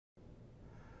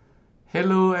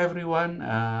Hello everyone.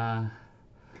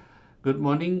 Good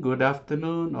morning, good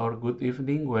afternoon, or good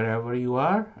evening, wherever you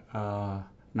are.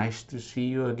 Nice to see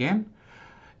you again.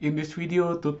 In this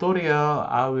video tutorial,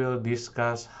 I will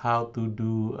discuss how to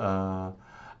do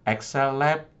Excel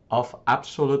lab of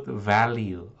absolute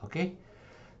value. Okay.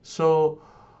 So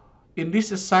in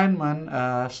this assignment,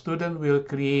 student will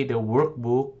create a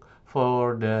workbook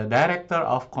for the Director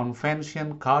of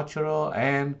Convention, Cultural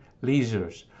and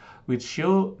Leisures, which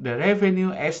show the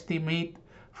revenue estimate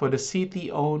for the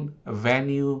city-owned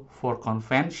venue for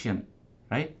convention,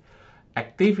 right?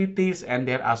 Activities and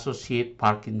their associate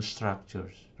parking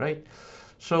structures, right?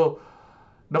 So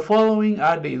the following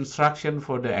are the instructions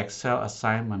for the Excel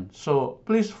assignment. So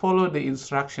please follow the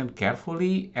instruction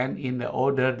carefully and in the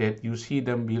order that you see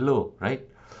them below, right?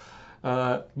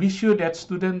 Be sure that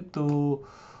student to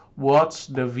watch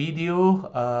the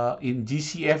video in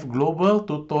GCF Global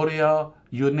tutorial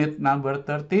unit number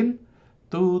 13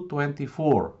 to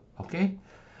 24, okay?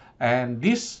 And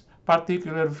this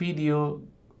particular video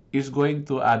is going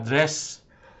to address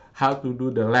how to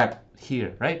do the lab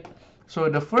here, right? So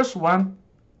the first one,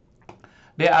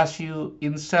 they ask you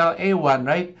in cell A1,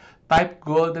 right? Type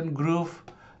Golden Groove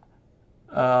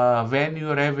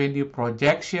venue revenue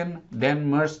projection, then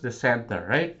merge the center,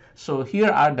 right? So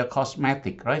here are the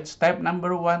cosmetic, right? Step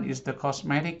number 1 is the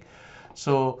cosmetic.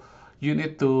 So you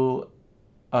need to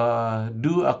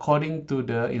do according to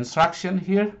the instruction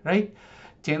here, right?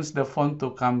 Change the font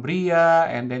to Cambria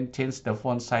and then change the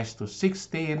font size to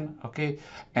 16, okay?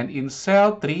 And in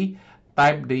cell 3,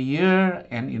 type the year,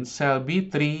 and in cell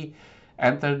B3,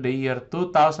 enter the year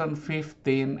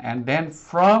 2015, and then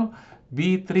from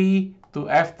B3 to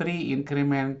F3,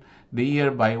 increment the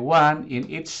year by 1 in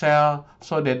each cell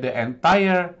so that the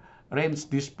entire range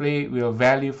display will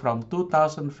value from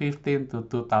 2015 to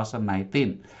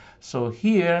 2019. So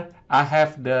here I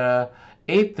have the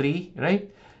A3, right?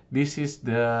 This is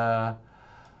the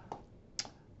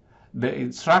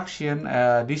instruction.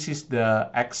 This is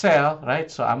the Excel, right?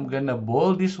 So I'm gonna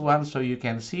bold this one so you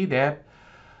can see that.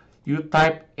 You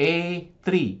type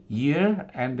A3 year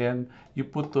and then you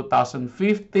put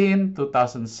 2015,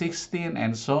 2016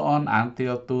 and so on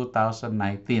until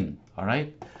 2019. All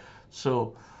right.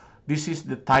 So this is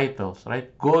the titles,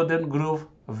 right? Golden Groove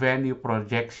venue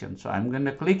projection. So I'm going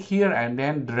to click here and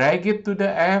then drag it to the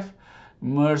F,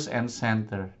 merge and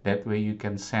center. That way you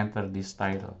can center this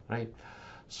title, right?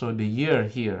 So the year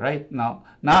here, right? Now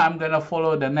I'm going to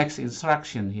follow the next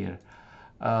instruction here,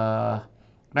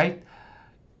 right?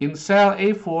 In cell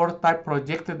A4, type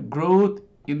projected growth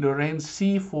in the range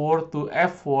C4 to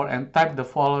F4 and type the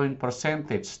following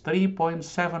percentage: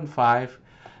 3.75,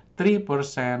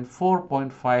 3%,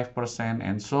 4.5%,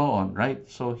 and so on, right?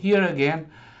 So here again,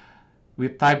 we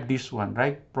type this one,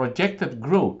 right? Projected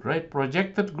growth, right?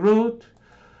 Projected growth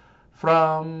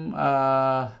from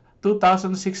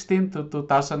 2016 to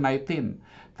 2019,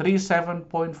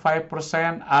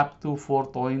 37.5% up to 4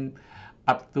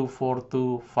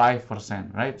 to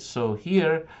 5%, right? So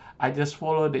here I just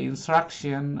follow the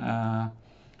instruction.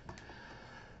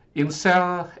 In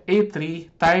cell A3,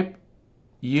 type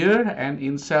year, and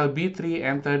in cell B3,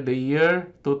 enter the year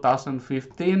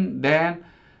 2015. Then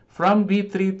from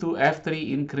B3 to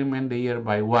F3, increment the year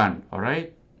by 1. All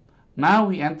right. Now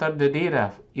we enter the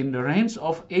data. In the range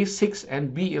of A6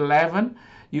 and B11,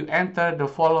 you enter the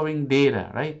following data,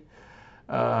 right?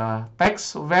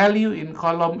 Text value in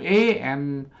column A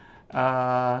and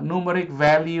numeric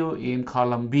value in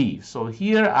column B. So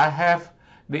here I have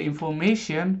the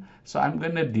information, so I'm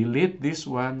going to delete this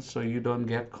one so you don't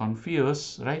get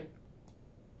confused, right?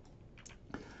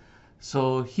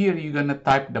 So here you're going to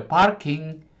type the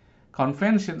parking,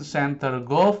 convention center,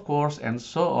 golf course, and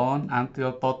so on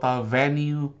until total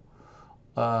venue,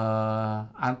 all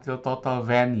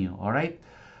right?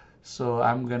 So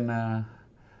I'm going to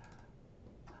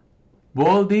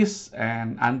bold this,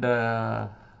 and I'm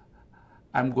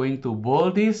going to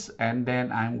bold this, and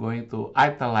then I'm going to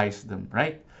italize them,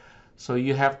 right? So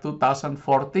you have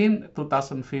 2014,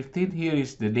 2015, here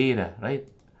is the data, right?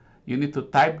 You need to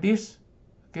type this,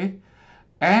 okay?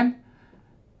 And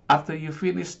after you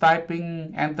finish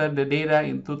typing, enter the data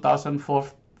in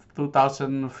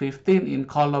 2015 in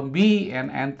column B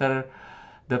and enter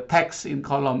the text in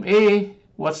column A.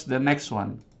 What's the next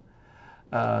one?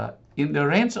 In the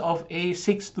range of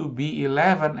A6 to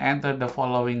B11, enter the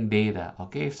following data.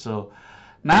 Okay, so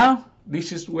now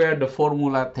this is where the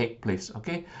formula takes place.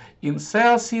 Okay, in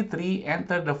cell C3,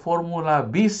 enter the formula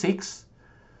B6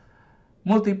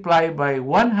 multiply by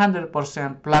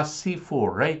 100% plus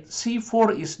C4, right?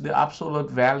 C4 is the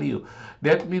absolute value.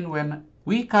 That means when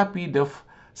we copy the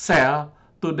cell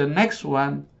to the next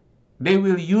one, they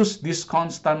will use this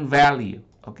constant value.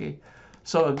 Okay,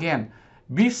 so again,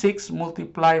 B6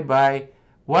 multiplied by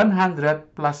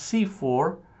 100 plus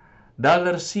C4,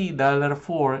 $C,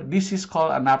 $4, this is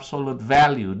called an absolute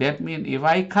value. That means if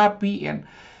I copy and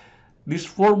this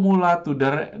formula to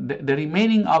the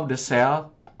remaining of the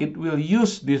cell, it will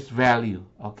use this value.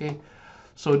 Okay,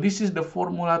 so this is the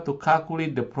formula to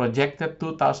calculate the projected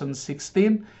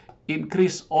 2016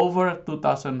 increase over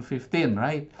 2015,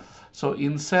 right? So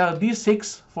in cell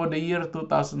D6 for the year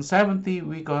 2070,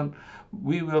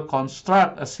 we will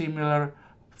construct a similar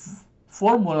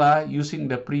formula using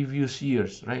the previous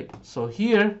years, right? So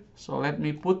here, so let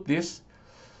me put this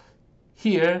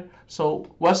here. So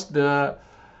what's the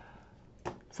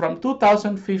from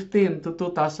 2015 to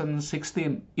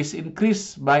 2016 is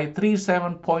increased by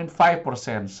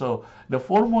 37.5%. So the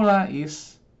formula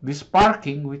is this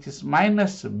parking, which is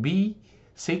minus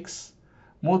B6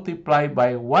 multiplied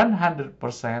by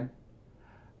 100%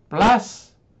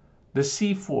 plus the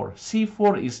C4.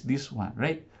 C4 is this one,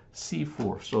 right?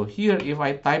 C4. So here, if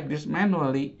I type this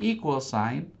manually, equal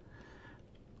sign,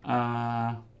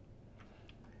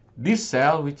 this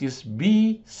cell, which is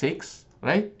B6,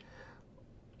 right?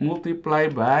 Multiply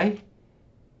by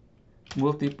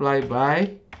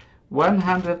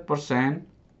 100%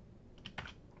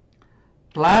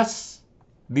 plus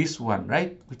this one,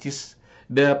 right? Which is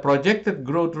the projected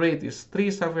growth rate is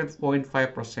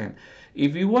 37.5%.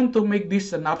 If you want to make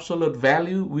this an absolute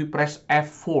value, we press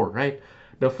F4, right?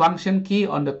 The function key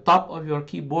on the top of your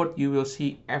keyboard, you will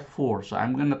see F4. So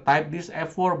I'm going to type this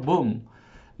F4, boom.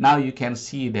 Now you can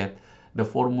see that the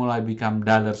formula become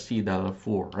 $C,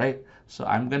 $4, right? So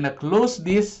I'm going to close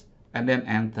this and then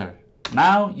enter.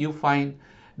 Now you find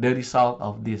the result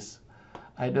of this.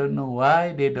 I don't know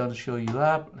why they don't show you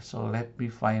up. So let me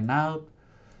find out.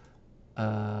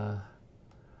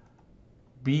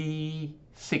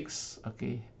 B6,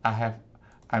 okay.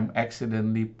 I'm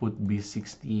accidentally put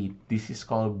B68. This is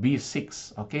called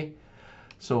B6, okay.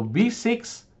 So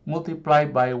B6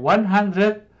 multiplied by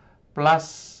 100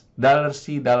 plus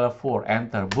 $C, $4,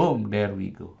 enter, boom, there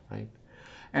we go, right?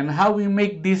 And how we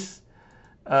make this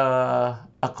a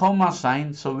comma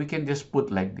sign, so we can just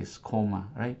put like this, comma,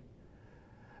 right?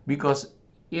 Because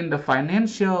in the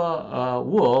financial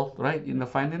world, right, in the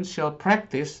financial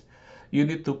practice, you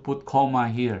need to put comma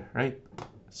here, right?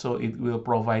 So it will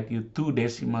provide you 2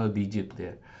 decimal digits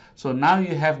there. So now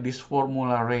you have this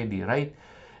formula ready, right?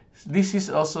 This is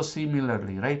also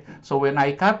similarly, right? So when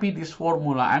I copy this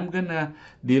formula, I'm gonna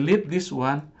delete this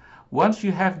one. Once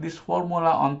you have this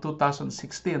formula on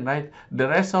 2016, right, the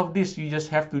rest of this you just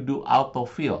have to do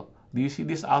autofill. Do you see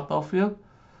this autofill?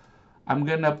 I'm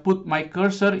gonna put my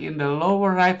cursor in the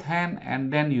lower right hand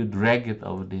and then you drag it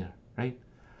over there, right?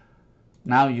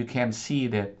 Now you can see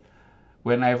that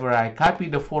whenever I copy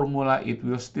the formula, it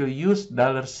will still use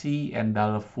 $C and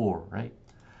 $4, right?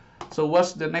 So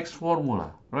what's the next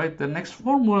formula, right? The next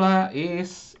formula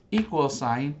is equal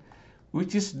sign,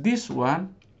 which is this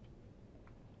one,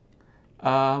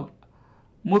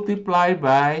 multiply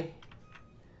by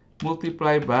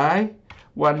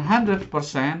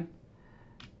 100%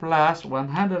 plus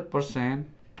 100%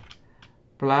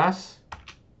 plus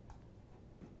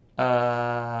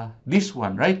this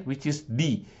one, right, which is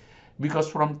D. Because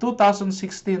from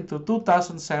 2016 to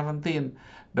 2017,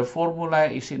 the formula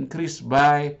is increased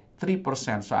by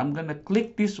 3%. So I'm going to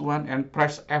click this one and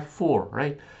press F4,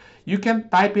 right? You can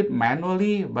type it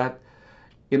manually, but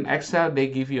in Excel, they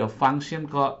give you a function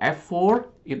called F4.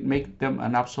 It makes them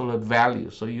an absolute value.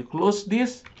 So you close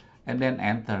this and then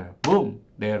enter. Boom,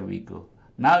 there we go.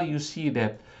 Now you see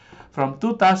that from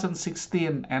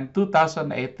 2016 and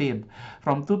 2018,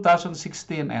 from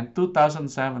 2016 and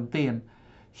 2017,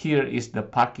 here is the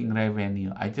parking revenue.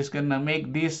 I'm just gonna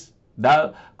make this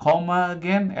comma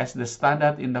again as the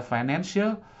standard in the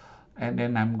financial, and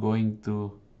then I'm going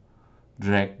to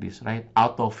drag this, right?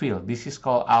 Autofill. This is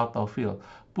called autofill.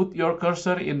 Put your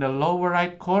cursor in the lower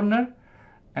right corner,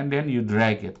 and then you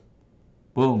drag it.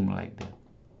 Boom, like that,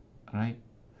 right?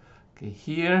 Okay,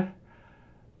 here,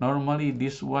 normally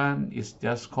this one is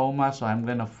just comma, so I'm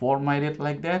gonna format it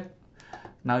like that.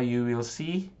 Now you will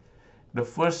see the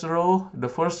first row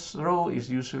is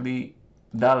usually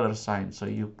 $sign, so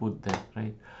you put that,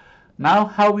 right? Now,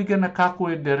 how we gonna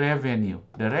calculate the revenue?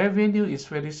 The revenue is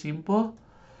very simple.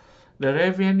 The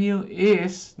revenue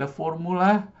is the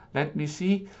formula. Let me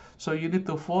see. So you need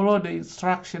to follow the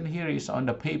instruction here is on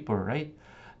the paper, right?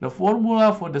 The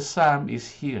formula for the sum is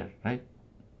here, right?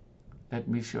 Let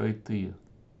me show it to you.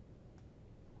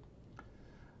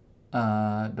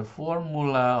 The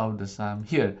formula of the sum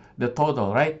here, the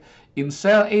total, right? In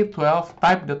cell A12,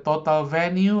 type the total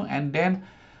value and then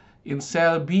in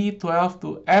cell B12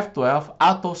 to F12,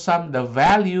 auto sum the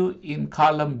value in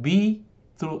column B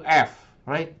through F,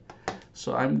 right?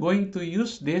 So I'm going to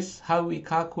use this, how we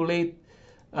calculate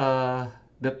the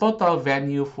total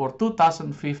value for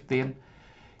 2015.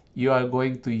 You are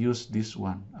going to use this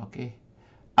one, okay?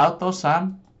 Auto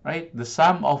sum, right? The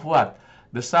sum of what?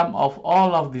 The sum of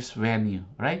all of this value,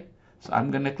 right? So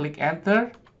I'm going to click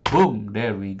enter. Boom,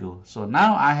 there we go. So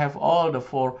now I have all the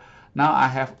four. Now I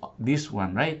have this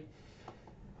one, right?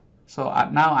 So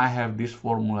now I have this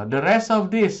formula. The rest of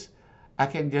this, I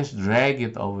can just drag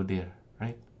it over there,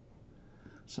 right?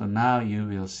 So now you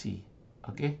will see,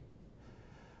 okay?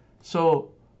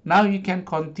 So now you can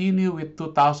continue with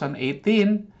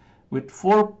 2018 with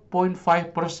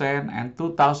 4.5% and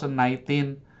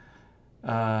 2019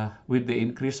 with the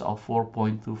increase of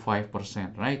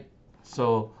 4.25%, right?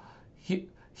 So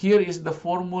here is the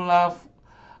formula.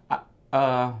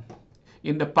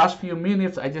 In the past few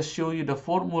minutes, I just show you the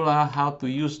formula, how to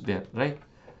use that, right?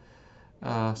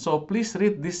 So please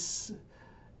read this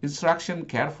instruction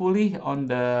carefully on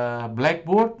the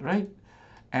blackboard, right?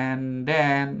 And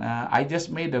then I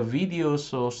just made a video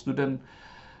so students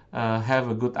have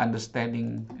a good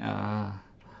understanding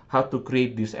how to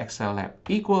create this Excel lab.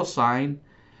 Equal sign,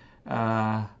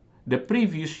 the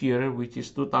previous year, which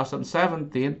is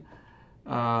 2017,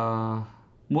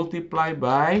 multiply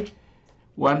by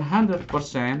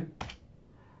 100%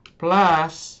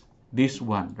 plus this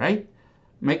one, right?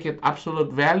 Make it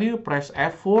absolute value, press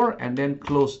F4, and then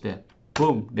close that.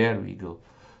 Boom, there we go.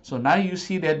 So now you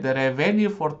see that the revenue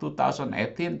for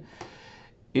 2018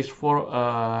 is for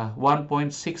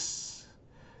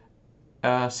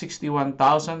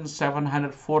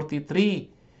 61,743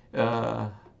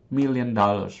 million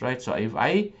dollars, right? So if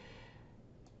I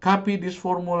copy this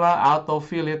formula,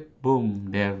 autofill it, boom,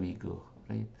 there we go,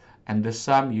 right? And the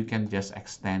sum, you can just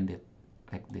extend it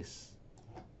like this,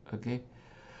 okay?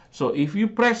 So if you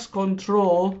press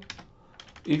control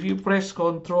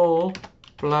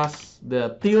plus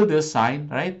the tilde sign,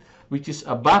 right, which is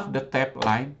above the tab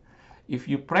line, if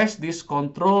you press this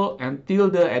control and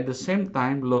tilde at the same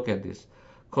time, look at this,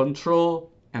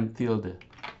 control and tilde.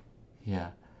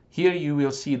 Yeah, here you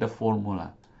will see the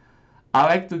formula. I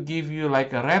like to give you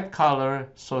like a red color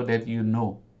so that you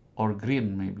know, or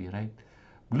green maybe, right?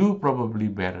 Blue probably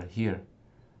better here.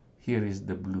 Here is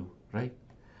the blue, right?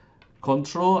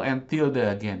 Control and tilde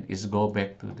again is go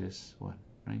back to this one,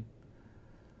 right?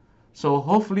 So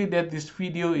hopefully that this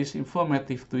video is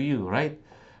informative to you, right?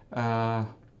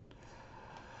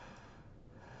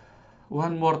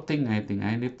 One more thing, I think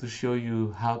I need to show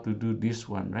you how to do this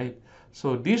one, right?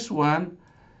 So this one,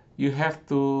 you have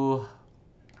to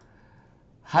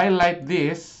highlight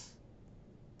this,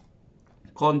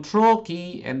 control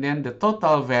key, and then the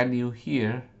total value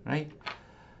here, right?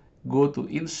 Go to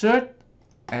insert,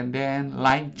 and then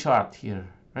line chart here,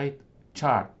 right?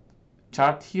 Chart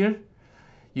here.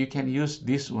 You can use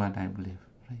this one, I believe,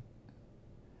 right?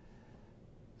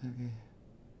 Okay,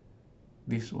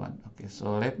 this one. Okay,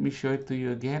 so let me show it to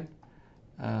you again.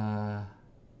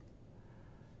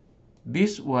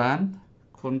 This one,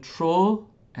 control,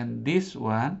 and this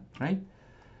one, right?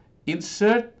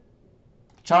 Insert,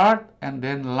 chart, and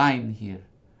then line here.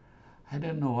 I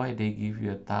don't know why they give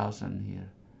you 1,000 here.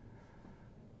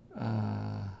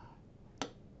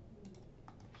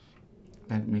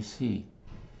 Let me see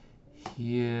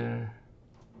here,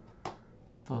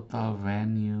 total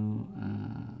value.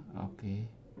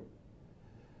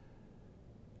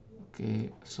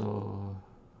 Okay, so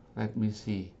let me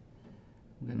see.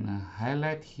 I'm gonna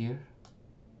highlight here,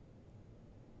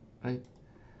 right,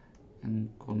 and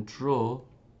control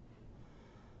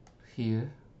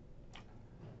here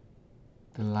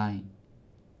the line.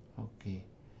 Okay,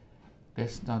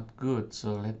 that's not good,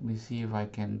 so let me see if I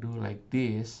can do like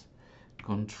this,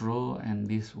 control and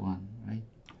this one, right?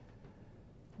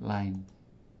 Line.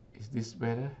 Is this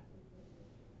better?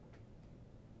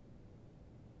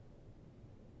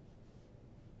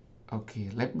 Okay,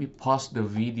 let me pause the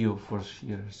video first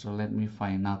here, so let me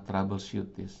find out,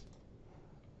 troubleshoot this.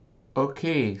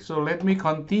 Okay, so let me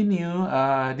continue.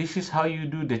 This is how you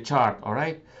do the chart, all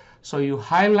right? So you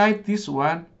highlight this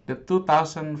one, the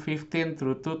 2015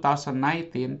 through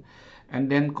 2019,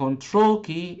 and then control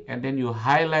key, and then you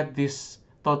highlight this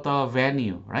total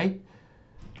value, right?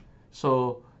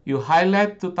 So you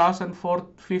highlight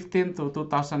 2015 to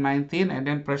 2019, and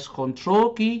then press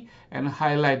control key and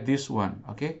highlight this one,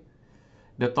 okay?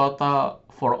 The total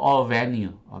for all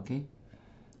value, okay?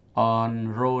 On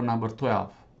row number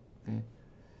 12, okay?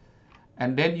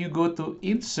 And then you go to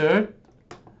insert,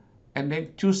 and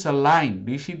then choose a line.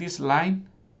 Do you see this line?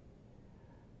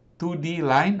 2D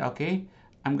line, okay?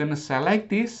 I'm gonna select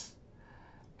this,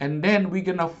 and then we're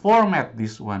gonna format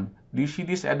this one. Do you see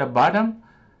this at the bottom?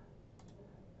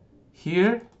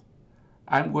 Here,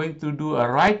 I'm going to do a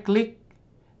right click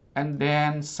and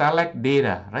then select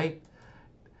data, right?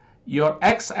 Your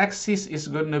x-axis is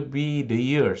gonna be the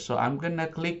year, so I'm gonna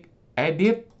click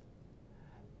edit,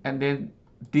 and then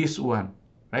this one,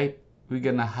 right? We're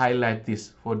gonna highlight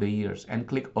this for the years and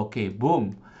click OK.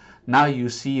 Boom. Now you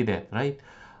see that, right?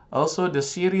 Also, the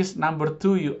series number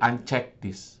 2, you uncheck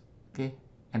this, okay?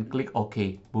 And click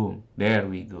OK. Boom. There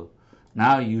we go.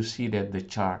 Now you see that the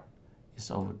chart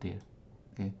is over there,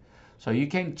 okay? So you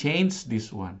can change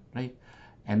this one, right?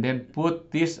 And then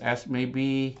put this as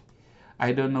maybe,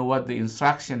 I don't know what the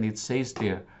instruction it says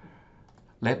there.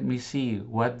 Let me see,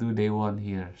 what do they want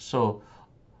here? So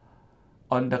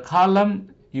on the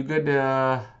column, you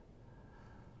gotta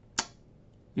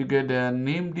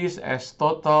name this as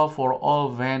total for all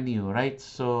venue, right?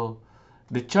 So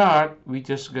the chart, we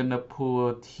just gonna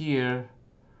put here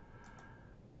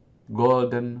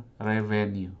golden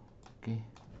revenue, okay?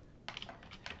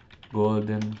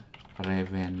 Golden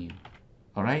revenue.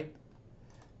 All right,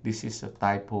 this is a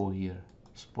typo here.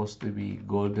 It's supposed to be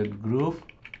golden groove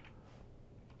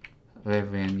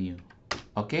revenue.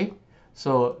 Okay,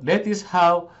 so that is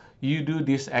how you do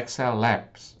this Excel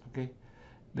labs. Okay,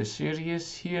 the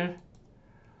series here,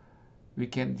 we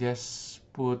can just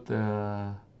put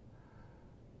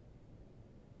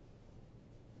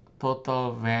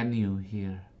total venue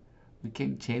here. We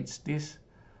can change this,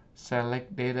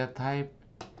 select data type.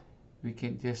 We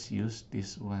can just use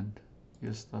this one,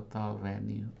 use total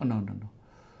venue. Oh, no.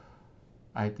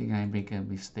 I think I make a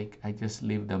mistake. I just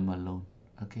leave them alone.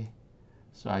 Okay,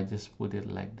 so I just put it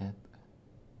like that.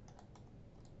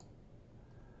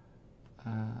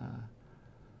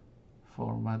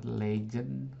 Format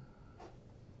legend.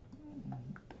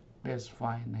 That's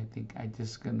fine. I think I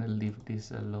just gonna leave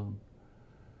this alone.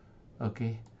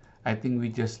 Okay, I think we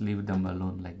just leave them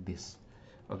alone like this.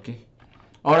 Okay,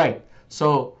 all right.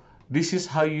 So this is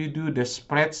how you do the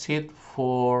spreadsheet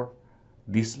for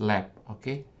this lab.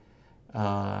 Okay,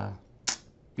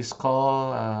 it's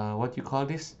called what you call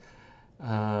this?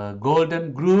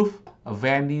 Golden Groove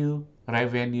Venue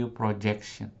Revenue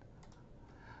Projection.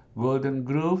 Golden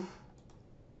Groove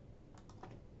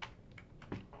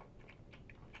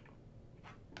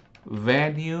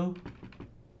Venue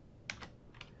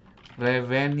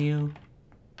Revenue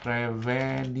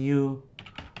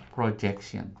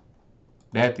Projection.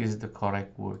 That is the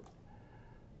correct word.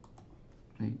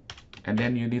 Right? And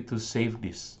then you need to save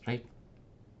this, right?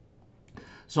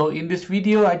 So in this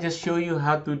video, I just show you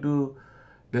how to do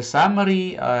the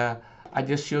summary. I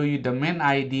just show you the main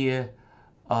idea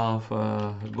of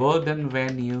golden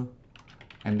venue,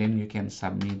 and then you can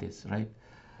submit this, right?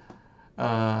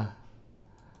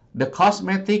 The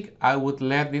cosmetic, I would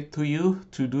let it to you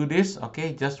to do this,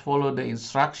 okay? Just follow the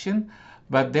instruction,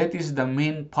 but that is the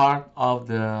main part of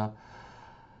the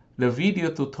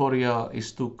video tutorial,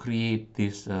 is to create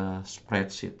this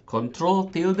spreadsheet. Control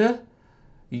tilde,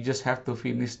 you just have to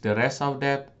finish the rest of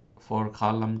that for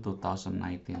column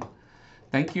 2019.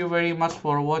 Thank you very much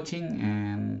for watching,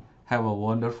 and have a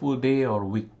wonderful day or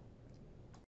week.